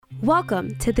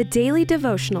Welcome to the Daily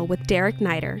Devotional with Derek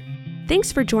Niter.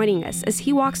 Thanks for joining us as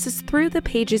he walks us through the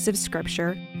pages of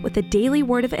Scripture with a daily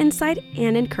word of insight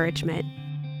and encouragement.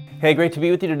 Hey, great to be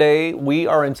with you today. We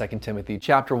are in 2 Timothy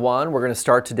chapter 1. We're going to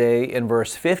start today in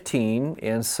verse 15.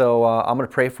 And so I'm going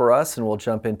to pray for us and we'll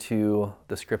jump into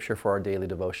the Scripture for our daily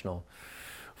devotional.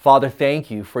 Father,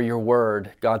 thank you for your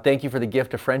word. God, thank you for the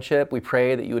gift of friendship. We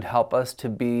pray that you would help us to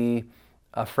be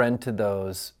a friend to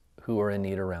those who are in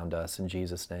need around us. In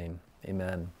Jesus' name,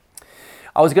 amen.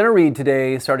 I was going to read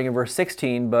today starting in verse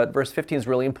 16, but verse 15 is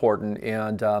really important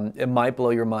and it might blow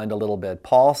your mind a little bit.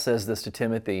 Paul says this to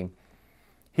Timothy.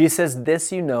 He says,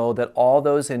 "This you know, that all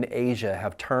those in Asia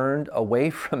have turned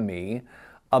away from me,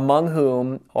 among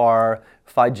whom are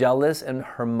Phygellus and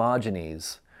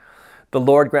Hermogenes. The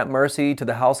Lord grant mercy to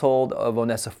the household of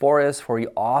Onesiphorus, for he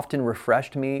often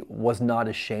refreshed me, was not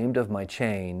ashamed of my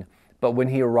chain. But when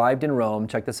he arrived in Rome,"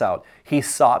 check this out, "he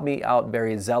sought me out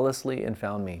very zealously and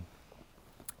found me."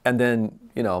 And then,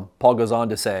 Paul goes on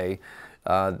to say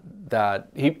that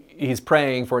he's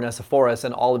praying for Onesiphorus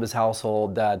and all of his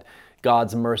household that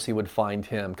God's mercy would find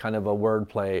him, kind of a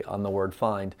wordplay on the word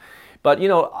find. But,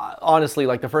 honestly,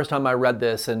 like the first time I read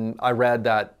this and I read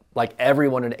that like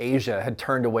everyone in Asia had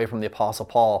turned away from the Apostle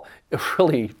Paul, it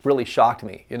really, really shocked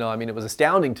me. It was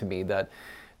astounding to me that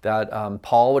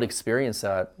Paul would experience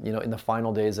that, in the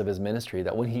final days of his ministry,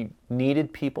 that when he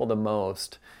needed people the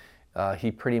most,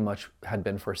 he pretty much had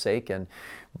been forsaken.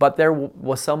 But there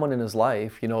was someone in his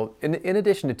life, in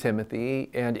addition to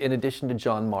Timothy and in addition to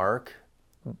John Mark,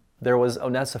 there was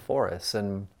Onesiphorus.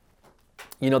 And,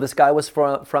 this guy was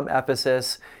from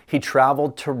Ephesus. He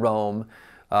traveled to Rome.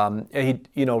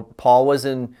 Paul was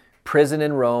in prison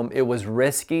in Rome. It was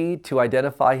risky to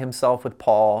identify himself with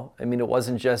Paul. It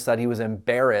wasn't just that he was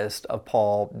embarrassed of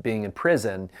Paul being in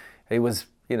prison. He was,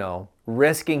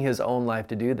 risking his own life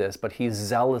to do this, but he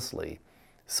zealously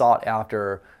sought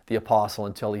after the apostle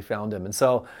until he found him. And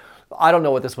so I don't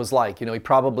know what this was like. He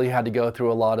probably had to go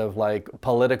through a lot of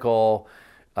political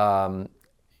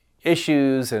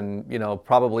issues and,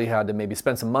 probably had to maybe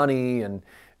spend some money and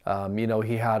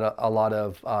he had a lot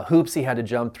of hoops he had to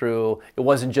jump through. It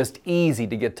wasn't just easy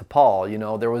to get to Paul.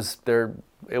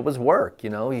 It was work.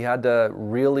 He had to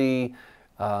really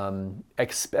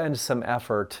expend some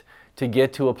effort to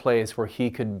get to a place where he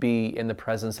could be in the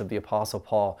presence of the Apostle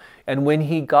Paul. And when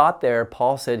he got there,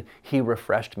 Paul said, "He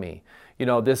refreshed me."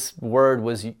 This word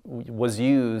was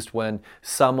used when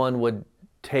someone would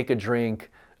take a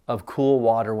drink of cool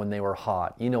water when they were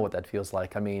hot. You know what that feels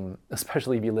like.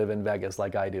 Especially if you live in Vegas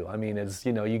like I do. It's,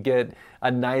 you get a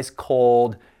nice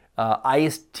cold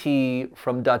iced tea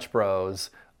from Dutch Bros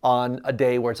on a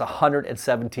day where it's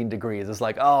 117 degrees. It's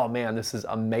like, oh man, this is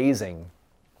amazing.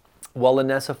 Well,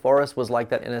 Onesiphorus was like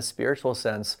that in a spiritual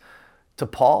sense to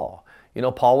Paul.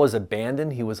 Paul was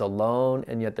abandoned, he was alone,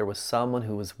 and yet there was someone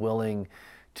who was willing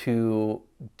to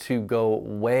go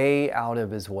way out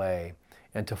of his way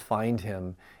and to find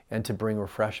him and to bring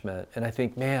refreshment. And I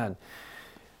think, man,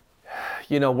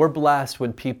 we're blessed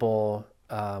when people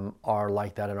are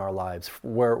like that in our lives,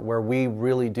 where we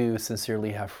really do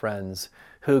sincerely have friends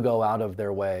who go out of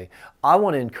their way. I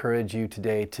want to encourage you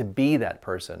today to be that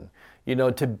person,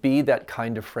 to be that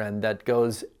kind of friend that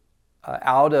goes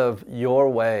out of your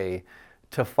way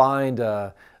to find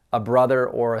a brother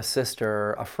or a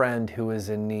sister, a friend who is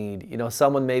in need,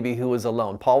 someone maybe who was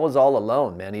alone. Paul was all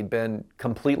alone, man. He'd been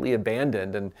completely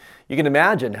abandoned. And you can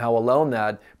imagine how alone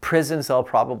that prison cell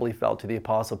probably felt to the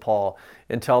Apostle Paul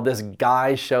until this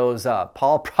guy shows up.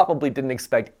 Paul probably didn't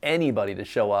expect anybody to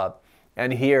show up.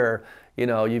 And here,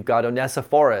 you've got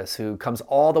Onesiphorus who comes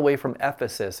all the way from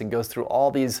Ephesus and goes through all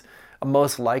these,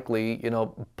 most likely,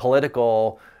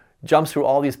 jumps through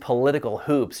all these political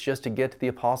hoops just to get to the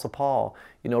Apostle Paul,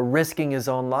 risking his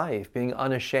own life, being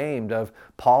unashamed of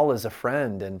Paul as a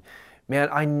friend. And man,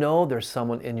 I know there's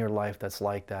someone in your life that's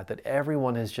like that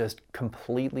everyone has just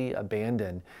completely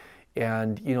abandoned.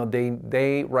 And,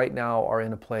 they right now are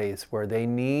in a place where they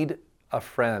need a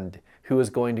friend who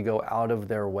is going to go out of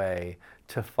their way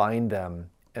to find them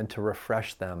and to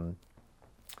refresh them.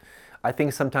 I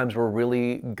think sometimes we're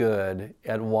really good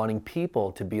at wanting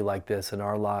people to be like this in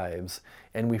our lives,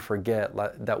 and we forget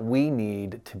that we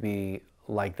need to be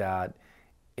like that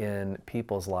in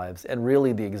people's lives. And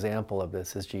really the example of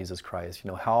this is Jesus Christ.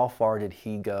 How far did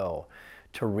he go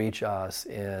to reach us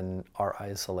in our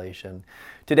isolation?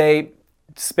 Today,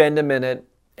 spend a minute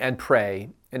and pray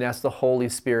and ask the Holy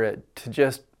Spirit to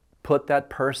just put that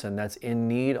person that's in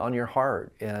need on your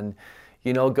heart. And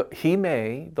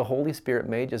the Holy Spirit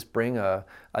may just bring a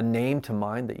name to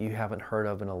mind that you haven't heard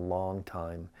of in a long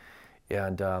time.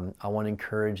 And I want to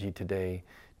encourage you today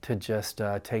to just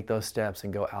take those steps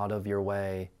and go out of your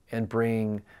way and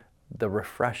bring the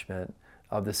refreshment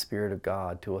of the Spirit of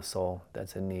God to a soul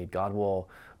that's in need. God will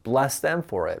bless them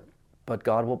for it, but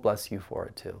God will bless you for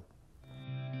it too.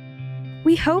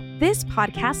 We hope this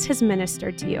podcast has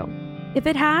ministered to you. If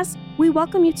it has, we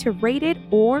welcome you to rate it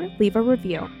or leave a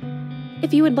review.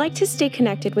 If you would like to stay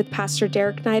connected with Pastor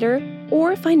Derek Neider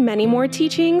or find many more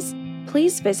teachings,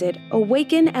 please visit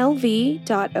awakenlv.org.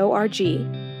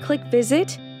 Click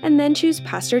Visit and then choose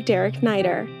Pastor Derek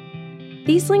Neider.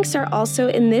 These links are also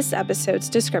in this episode's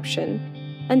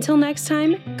description. Until next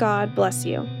time, God bless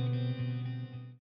you.